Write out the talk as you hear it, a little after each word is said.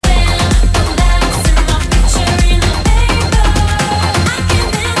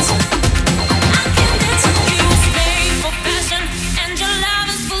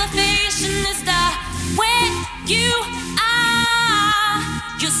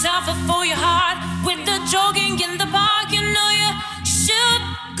yourself for your heart. With the jogging in the park, you know you should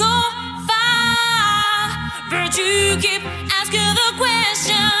go far, but you keep